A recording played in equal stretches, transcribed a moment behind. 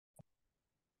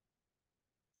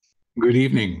Good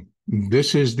evening.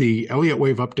 This is the Elliott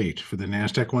wave update for the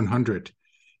NASDAQ 100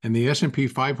 and the S&P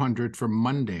 500 for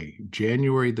Monday,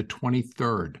 January the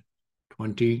 23rd,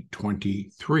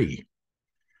 2023.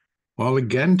 Well,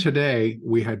 again today,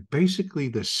 we had basically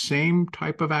the same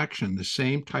type of action, the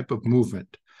same type of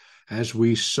movement as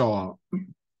we saw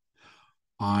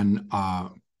on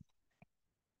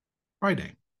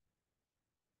Friday,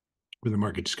 where the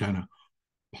market just kind of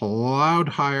plowed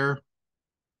higher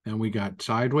and we got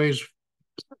sideways,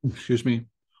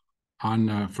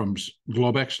 on from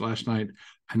Globex last night,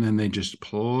 and then they just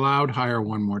plowed higher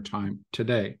one more time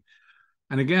today.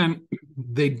 And again,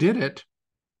 they did it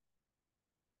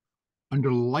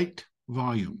under light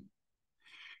volume.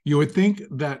 You would think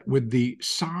that with the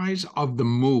size of the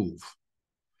move,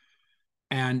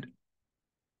 and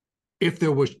if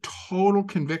there was total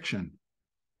conviction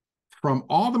from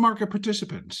all the market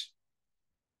participants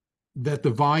that the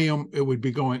volume, it would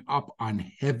be going up on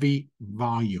heavy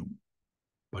volume,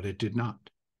 but it did not.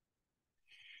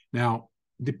 Now,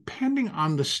 depending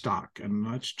on the stock, and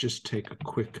let's just take a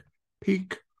quick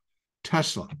peek.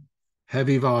 Tesla,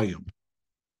 heavy volume.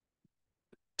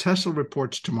 Tesla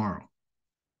reports tomorrow,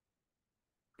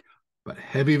 but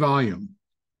heavy volume.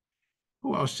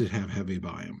 Who else did have heavy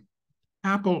volume?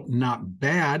 Apple, not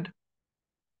bad,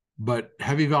 but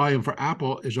heavy volume for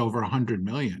Apple is over 100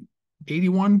 million.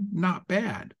 81, not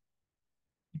bad.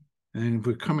 And if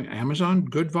we're coming, Amazon,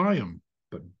 good volume,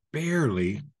 but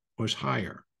barely was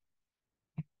higher.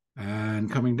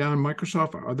 And coming down,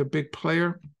 Microsoft, our other big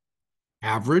player,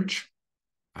 average.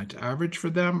 That's average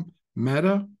for them.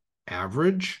 Meta,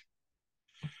 average.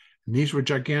 And these were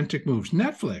gigantic moves.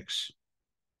 Netflix,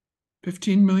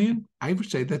 15 million. I would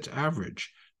say that's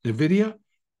average. NVIDIA,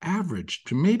 average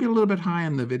to maybe a little bit high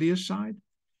on the NVIDIA side.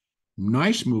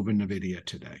 Nice move in NVIDIA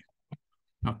today.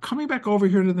 Now, coming back over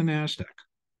here to the NASDAQ.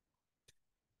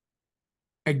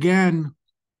 Again,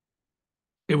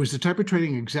 it was the type of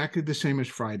trading exactly the same as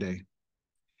Friday,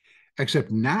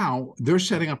 except now they're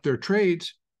setting up their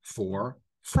trades for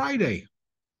Friday,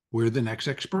 where the next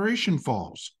expiration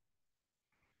falls.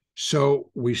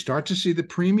 So we start to see the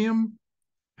premium,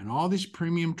 and all these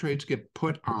premium trades get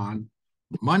put on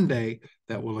Monday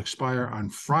that will expire on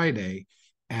Friday.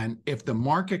 And if the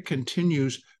market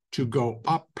continues to go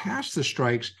up past the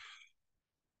strikes,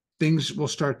 things will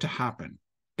start to happen.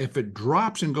 If it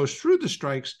drops and goes through the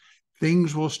strikes,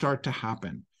 things will start to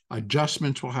happen.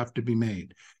 Adjustments will have to be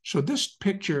made. So this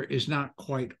picture is not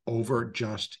quite over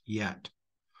just yet.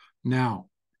 Now,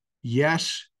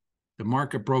 yes, the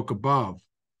market broke above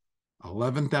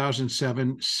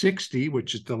 11,760,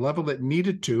 which is the level it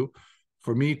needed to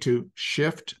for me to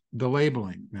shift the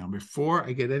labeling. Now, before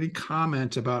I get any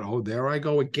comments about, oh, there I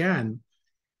go again,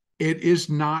 it is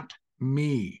not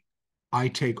me. I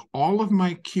take all of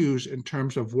my cues in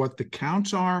terms of what the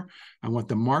counts are and what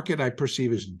the market I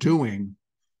perceive is doing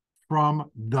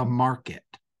from the market.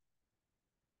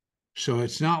 So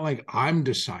it's not like I'm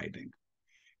deciding.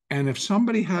 And if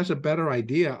somebody has a better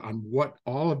idea on what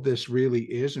all of this really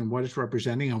is and what it's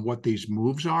representing and what these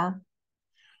moves are,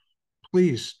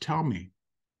 please tell me.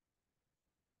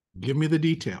 Give me the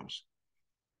details.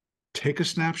 Take a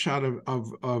snapshot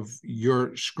of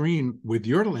your screen with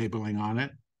your labeling on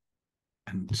it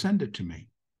and send it to me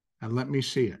and let me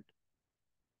see it.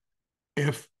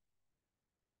 If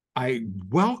I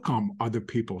welcome other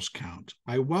people's counts,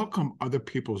 I welcome other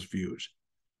people's views.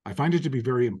 I find it to be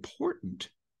very important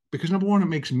because, number one, it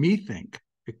makes me think.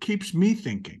 It keeps me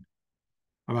thinking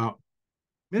about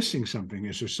missing something.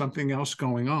 Is there something else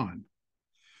going on?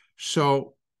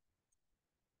 So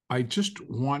I just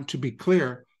want to be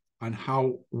clear on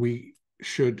how we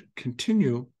should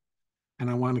continue,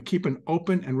 and I want to keep an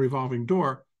open and revolving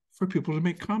door for people to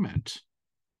make comments.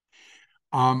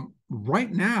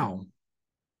 Right now,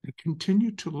 I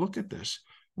continue to look at this.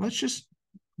 Let's just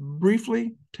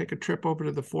briefly take a trip over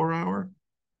to the 4-hour,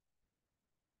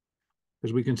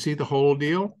 because we can see the whole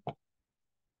deal.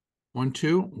 1,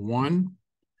 2, 1.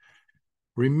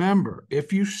 Remember,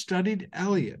 if you studied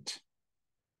Elliott,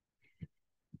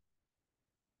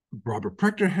 Robert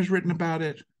Prechter has written about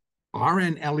it.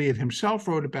 R.N. Elliott himself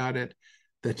wrote about it,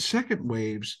 that second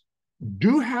waves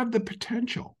do have the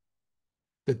potential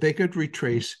that they could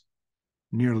retrace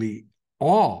nearly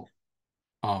all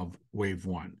of wave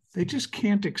one. They just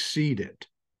can't exceed it,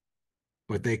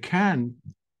 but they can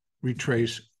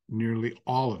retrace nearly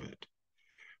all of it,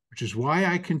 which is why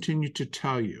I continue to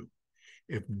tell you,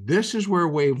 if this is where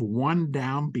wave one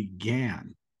down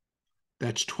began,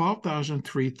 that's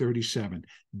 12,337.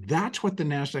 That's what the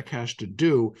NASDAQ has to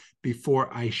do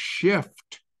before I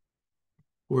shift,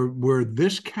 where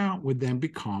this count would then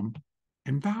become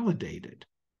invalidated.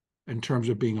 in terms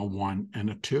of being a 1 and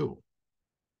a 2.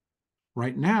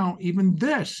 Right now, even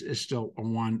this is still a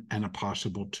 1 and a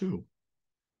possible 2.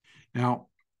 Now,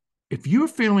 if you're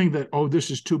feeling that, oh,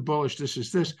 this is too bullish, this is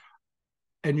this,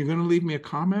 and you're going to leave me a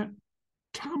comment,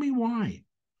 tell me why.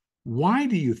 Why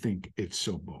do you think it's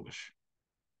so bullish?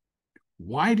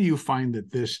 Why do you find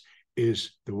that this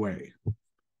is the way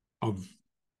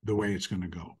it's going to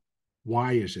go?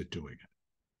 Why is it doing it?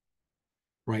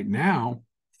 Right now,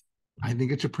 I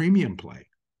think it's a premium play.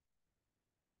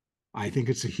 I think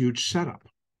it's a huge setup.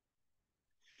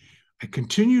 I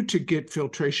continue to get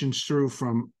filtrations through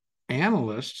from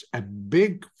analysts at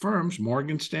big firms,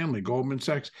 Morgan Stanley, Goldman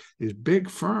Sachs, these big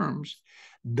firms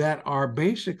that are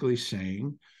basically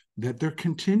saying that they're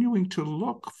continuing to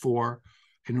look for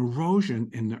an erosion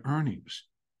in the earnings,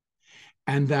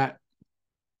 and that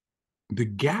the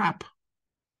gap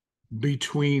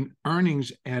between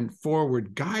earnings and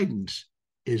forward guidance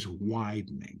is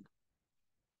widening.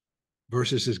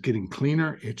 Versus is getting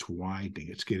cleaner, it's widening,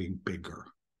 it's getting bigger.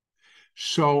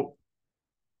 So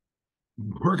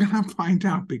we're going to find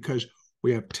out, because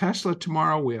we have Tesla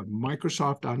tomorrow, we have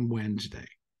Microsoft on Wednesday.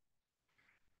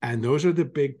 And those are the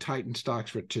big Titan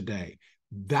stocks for today.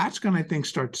 That's going to, I think,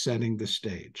 start setting the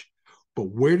stage. But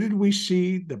where did we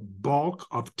see the bulk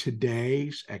of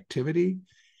today's activity?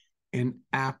 In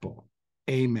Apple,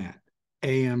 AMAT,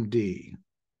 AMD,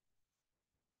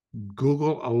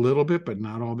 Google a little bit, but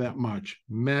not all that much.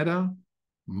 Meta,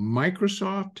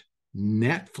 Microsoft,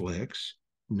 Netflix,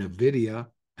 NVIDIA,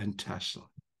 and Tesla.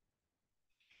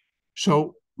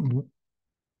 So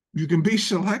you can be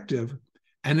selective,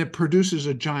 and it produces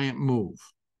a giant move.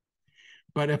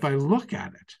 But if I look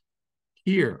at it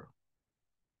here,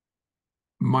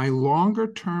 my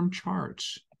longer-term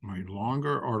charts, my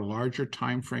longer or larger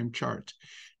time frame charts,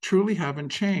 truly haven't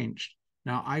changed.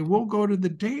 Now, I will go to the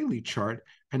daily chart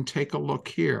and take a look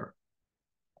here.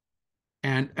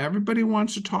 And everybody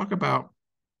wants to talk about,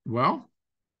 well,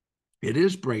 it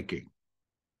is breaking,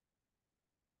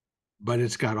 but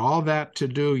it's got all that to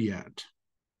do yet.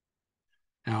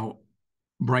 Now,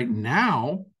 right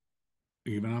now,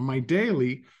 even on my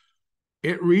daily,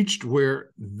 it reached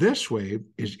where this wave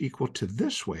is equal to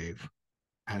this wave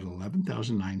at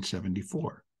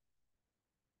 11,974.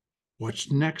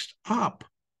 What's next up?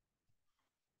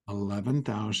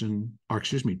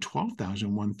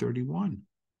 12,131.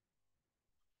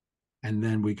 And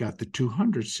then we got the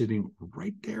 200 sitting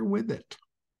right there with it.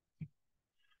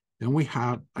 Then we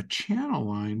have a channel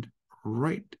line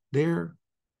right there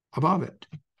above it.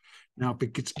 Now, if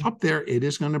it gets up there, it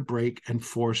is going to break and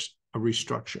force a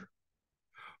restructure.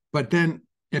 But then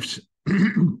if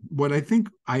what I think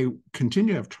I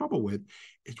continue to have trouble with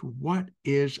is, what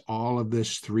is all of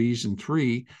this 3s and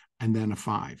 3 and then a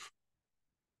 5?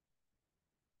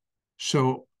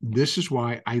 So this is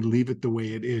why I leave it the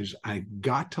way it is. I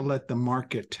got to let the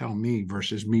market tell me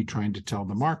versus me trying to tell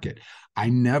the market. I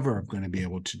never am going to be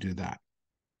able to do that.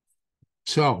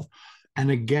 So, and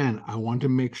again, I want to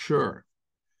make sure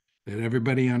that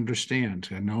everybody understands.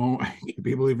 I know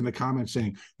people leave in the comments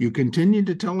saying, you continue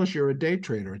to tell us you're a day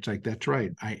trader. It's like, that's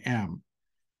right, I am.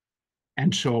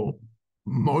 And so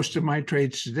most of my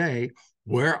trades today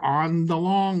were on the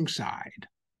long side.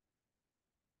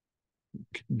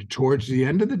 Towards the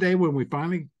end of the day, when we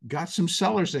finally got some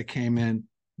sellers that came in,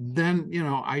 then, you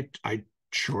know, I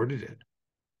shorted it.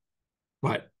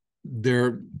 But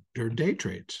they're day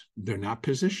trades. They're not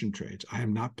position trades. I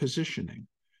am not positioning.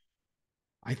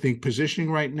 I think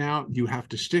positioning right now, you have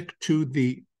to stick to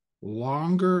the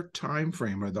longer time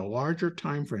frame or the larger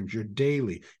time frames, your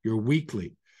daily, your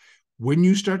weekly. When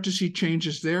you start to see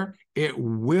changes there, it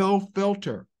will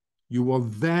filter. You will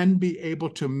then be able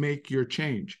to make your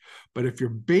change. But if you're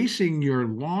basing your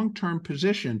long-term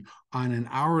position on an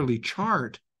hourly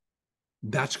chart,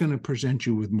 that's going to present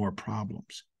you with more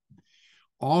problems.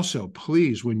 Also,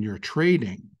 please, when you're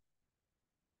trading,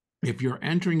 if you're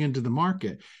entering into the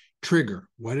market, trigger.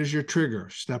 What is your trigger?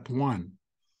 Step 1.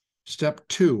 Step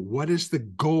 2, what is the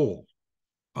goal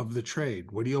of the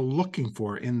trade? What are you looking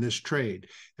for in this trade?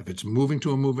 If it's moving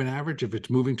to a moving average, if it's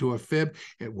moving to a fib,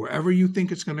 wherever you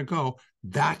think it's going to go,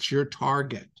 that's your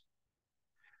target.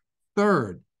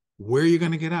 Third, where are you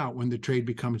going to get out when the trade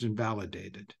becomes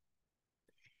invalidated?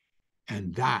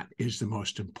 And that is the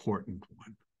most important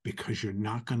one, because you're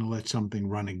not going to let something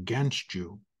run against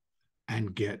you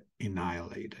and get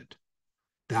annihilated.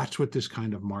 That's what this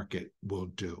kind of market will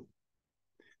do.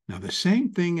 Now, the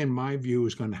same thing, in my view,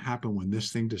 is going to happen when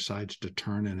this thing decides to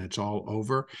turn and it's all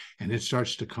over and it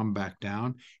starts to come back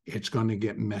down. It's going to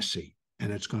get messy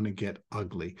and it's going to get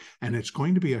ugly, and it's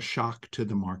going to be a shock to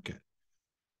the market.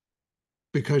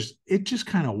 because it just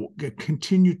kind of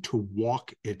continued to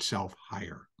walk itself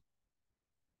higher.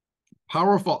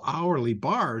 Powerful hourly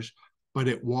bars, but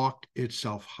it walked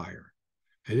itself higher.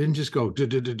 It didn't just go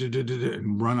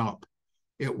and run up.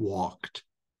 It walked,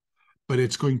 but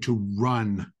it's going to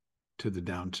run to the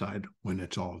downside when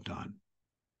it's all done.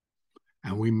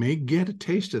 And we may get a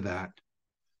taste of that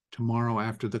tomorrow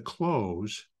after the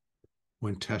close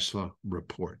when Tesla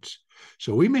reports.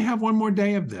 So we may have one more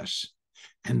day of this,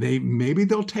 and maybe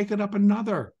they'll take it up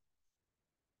another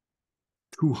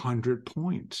 200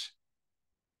 points.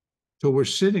 So we're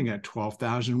sitting at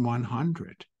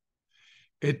 12,100.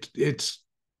 It's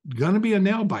going to be a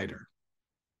nail biter,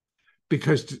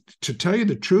 because to tell you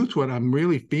the truth, what I'm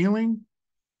really feeling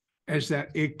is that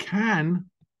it can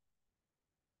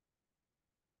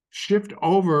shift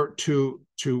over to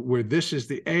where this is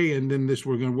the A, and then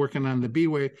we're going to working on the B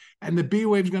wave, and the B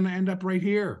wave is going to end up right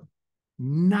here,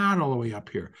 not all the way up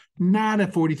here, not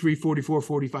at 43, 44,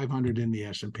 4,500 in the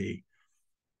S&P.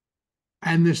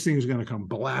 And this thing is going to come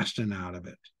blasting out of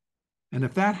it. And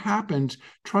if that happens,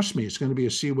 trust me, it's going to be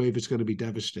a C wave. It's going to be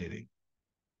devastating.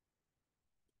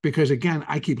 Because again,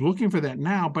 I keep looking for that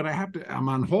now, but I'm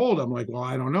on hold. I'm like, well,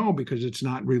 I don't know, because it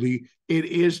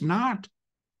is not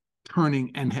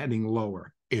turning and heading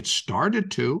lower. It started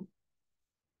to,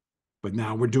 but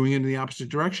now we're doing it in the opposite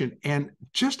direction. And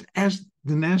just as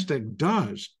the NASDAQ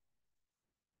does,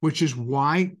 which is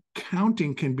why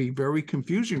counting can be very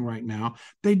confusing right now,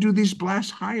 they do these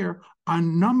blasts higher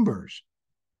on numbers.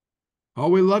 Oh,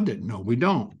 we loved it. No, we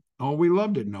don't. Oh, we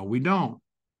loved it. No, we don't.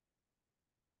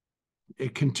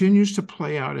 It continues to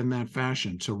play out in that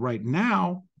fashion. So right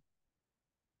now,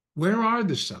 where are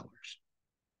the sellers?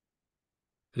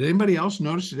 Did anybody else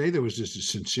notice today there was just a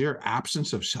sincere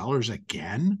absence of sellers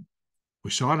again?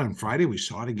 We saw it on Friday. We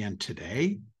saw it again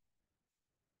today.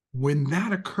 When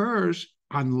that occurs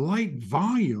on light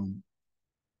volume,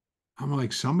 I'm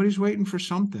like, somebody's waiting for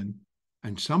something,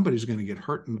 and somebody's going to get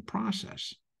hurt in the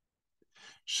process.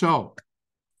 So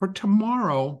for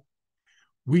tomorrow,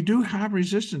 we do have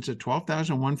resistance at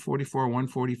 12,144,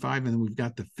 145, and then we've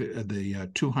got the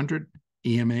 200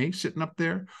 EMA sitting up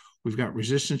there. We've got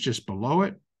resistance just below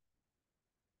it.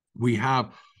 We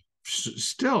have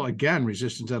still, again,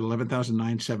 resistance at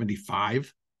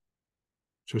 11,975.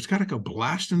 So it's got to go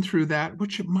blasting through that,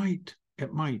 which it might.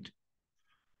 It might.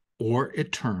 Or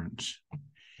it turns.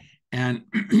 And,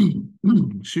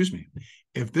 excuse me,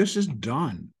 if this is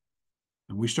done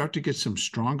and we start to get some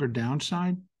stronger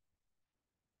downside,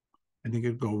 I think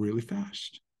it'll go really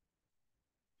fast.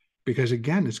 Because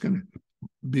again, it's going to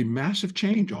be massive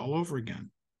change all over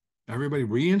again. Everybody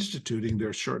reinstituting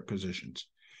their short positions.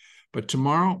 But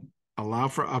tomorrow, allow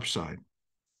for upside.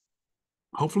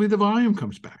 Hopefully the volume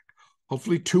comes back.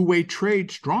 Hopefully two-way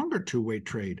trade, stronger two-way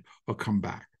trade will come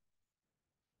back.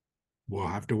 We'll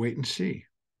have to wait and see.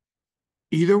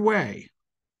 Either way,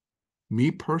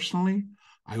 me personally,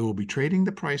 I will be trading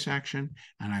the price action,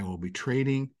 and I will be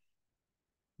trading,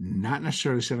 not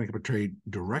necessarily setting up a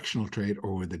directional trade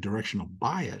or with a directional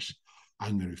bias.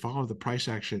 I'm going to follow the price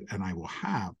action, and I will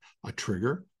have a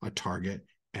trigger, a target,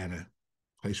 and a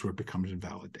place where it becomes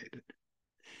invalidated.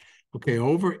 Okay,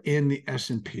 over in the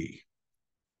S&P.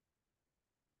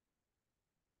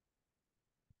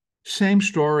 Same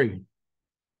story.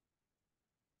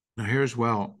 Now here's,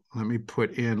 let me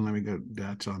go,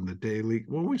 that's on the daily.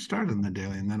 Well, we started on the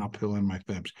daily, and then I'll fill in my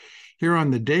fibs. Here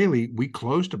on the daily, we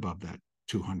closed above that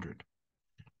 200.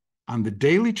 On the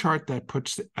daily chart, that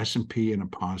puts the S&P in a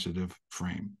positive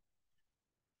frame.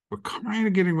 We're kind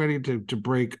of getting ready to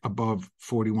break above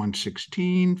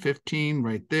 41.16, 15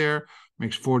 right there,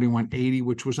 makes 41.80,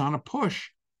 which was on a push,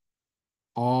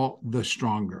 all the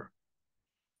stronger.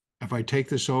 If I take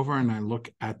this over and I look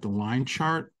at the line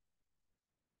chart,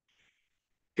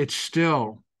 it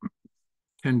still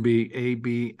can be A,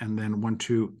 B, and then 1,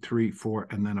 2, 3, 4,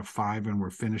 and then a 5, and we're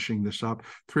finishing this up.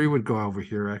 3 would go over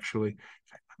here, actually.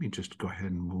 Let me just go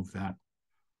ahead and move that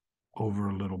over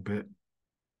a little bit.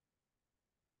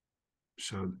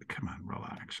 So come on,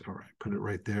 relax. All right, put it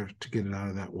right there to get it out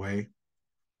of that way.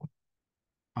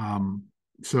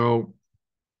 So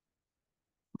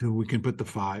we can put the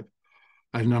 5,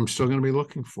 and I'm still going to be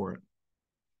looking for it.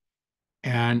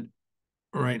 And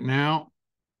right now,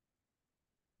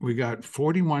 we got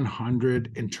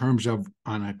 4,100 in terms of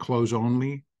on a close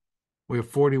only. We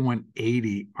have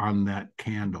 4,180 on that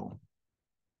candle.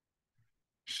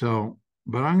 So,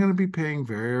 but I'm going to be paying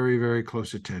very, very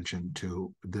close attention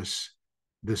to this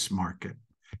market.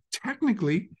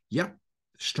 Technically, yep,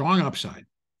 strong upside.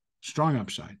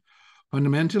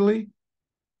 Fundamentally,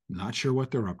 not sure what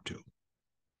they're up to.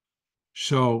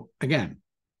 So again,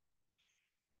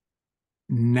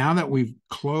 Now that we've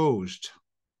closed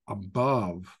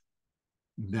above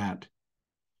that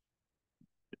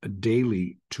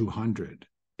daily 200,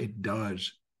 it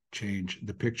does change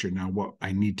the picture. Now, what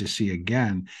I need to see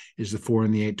again is the 4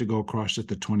 and the 8 to go across it,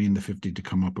 the 20 and the 50 to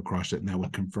come up across it, and that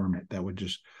would confirm it. That would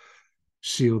just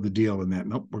seal the deal in that,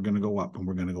 nope, we're going to go up, and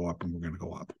we're going to go up, and we're going to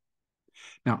go up.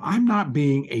 Now, I'm not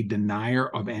being a denier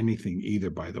of anything either,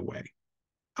 by the way.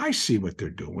 I see what they're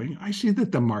doing. I see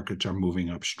that the markets are moving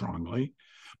up strongly,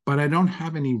 but I don't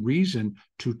have any reason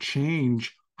to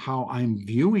change how I'm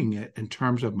viewing it in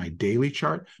terms of my daily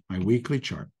chart, my weekly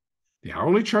chart. The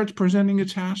hourly chart's presenting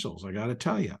its hassles, I got to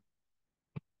tell you.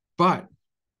 But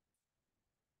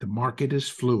the market is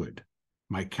fluid.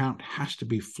 My count has to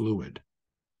be fluid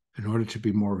in order to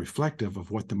be more reflective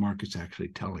of what the market's actually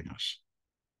telling us.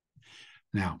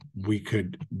 Now, we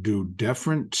could do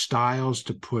different styles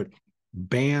to put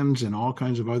bands and all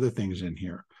kinds of other things in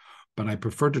here, but I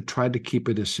prefer to try to keep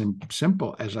it as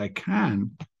simple as I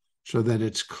can so that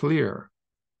it's clear.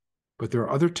 But there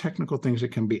are other technical things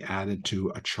that can be added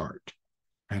to a chart,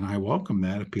 and I welcome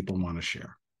that if people want to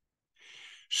share.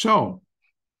 So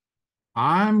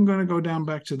I'm going to go down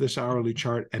back to this hourly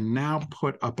chart and now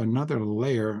put up another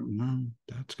layer. No,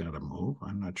 that's got to move.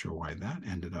 I'm not sure why that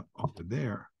ended up over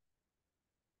there.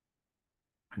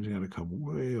 I just got to come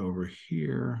way over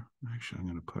here. Actually, I'm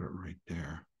going to put it right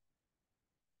there.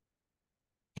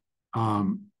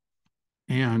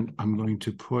 And I'm going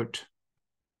to put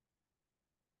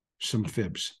some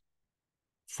fibs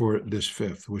for this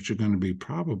fifth, which are going to be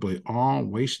probably all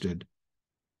wasted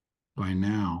by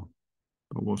now,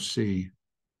 but we'll see.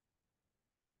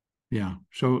 Yeah,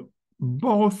 so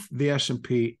both the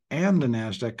S&P and the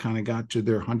NASDAQ kind of got to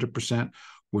their 100%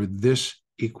 where this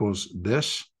equals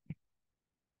this.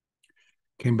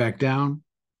 Came back down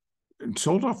and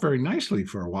sold off very nicely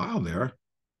for a while there.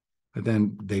 But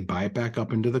then they buy it back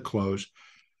up into the close.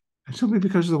 And simply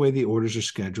because of the way the orders are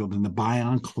scheduled and the buy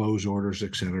on close orders,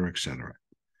 et cetera, et cetera.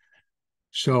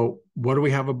 So what do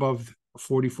we have above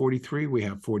 40.43? We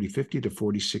have 40.50 to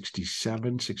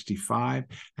 40.67, 65,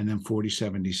 and then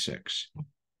 40.76.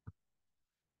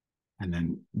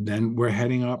 And then we're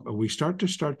heading up. We start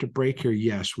to break here.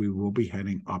 Yes, we will be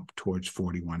heading up towards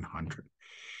 4,100.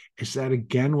 Is that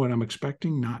again what I'm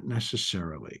expecting? Not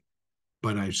necessarily,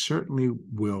 but I certainly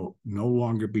will no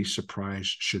longer be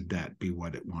surprised should that be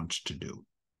what it wants to do.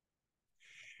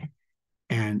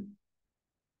 And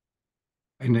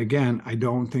again, I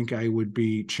don't think I would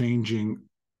be changing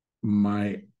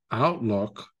my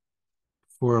outlook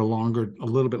for a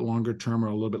little bit longer term or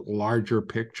a little bit larger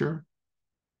picture.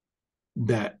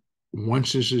 That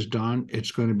once this is done,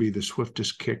 it's going to be the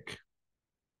swiftest kick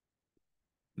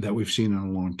that we've seen in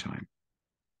a long time.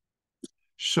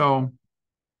 So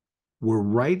we're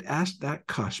right at that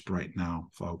cusp right now,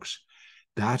 folks.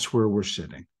 That's where we're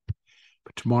sitting.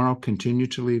 But tomorrow, continue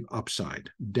to leave upside.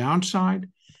 Downside,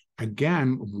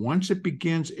 again, once it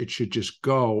begins, it should just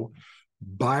go.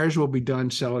 Buyers will be done.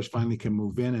 Sellers finally can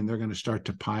move in, and they're going to start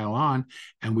to pile on,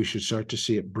 and we should start to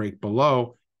see it break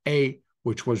below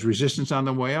which was resistance on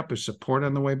the way up, is support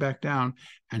on the way back down,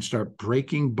 and start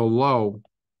breaking below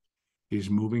these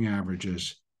moving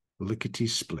averages, liquidity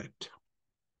split.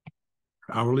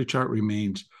 Hourly chart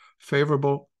remains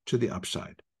favorable to the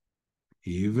upside.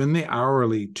 Even the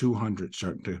hourly 200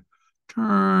 starting to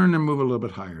turn and move a little bit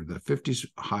higher. The 50 is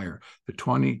higher. The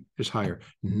 20 is higher.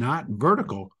 Not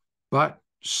vertical, but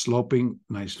sloping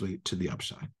nicely to the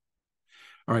upside.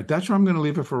 All right, that's where I'm going to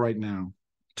leave it for right now.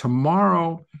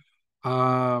 Tomorrow,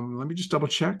 let me just double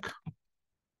check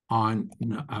on,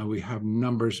 we have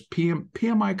numbers,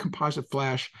 PMI composite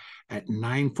flash at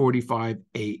 9:45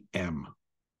 a.m.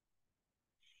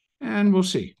 And we'll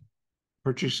see.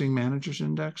 Purchasing Managers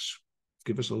Index,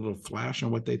 give us a little flash on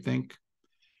what they think.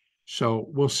 So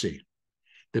we'll see.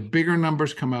 The bigger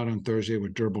numbers come out on Thursday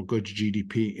with durable goods,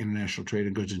 GDP, international trade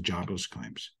and goods, and jobless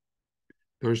claims.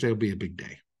 Thursday will be a big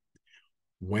day.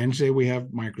 Wednesday, we have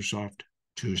Microsoft.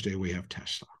 Tuesday, we have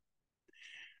Tesla.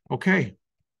 Okay.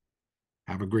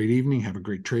 Have a great evening. Have a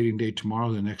great trading day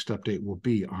tomorrow. The next update will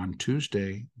be on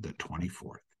Tuesday, the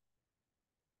 24th.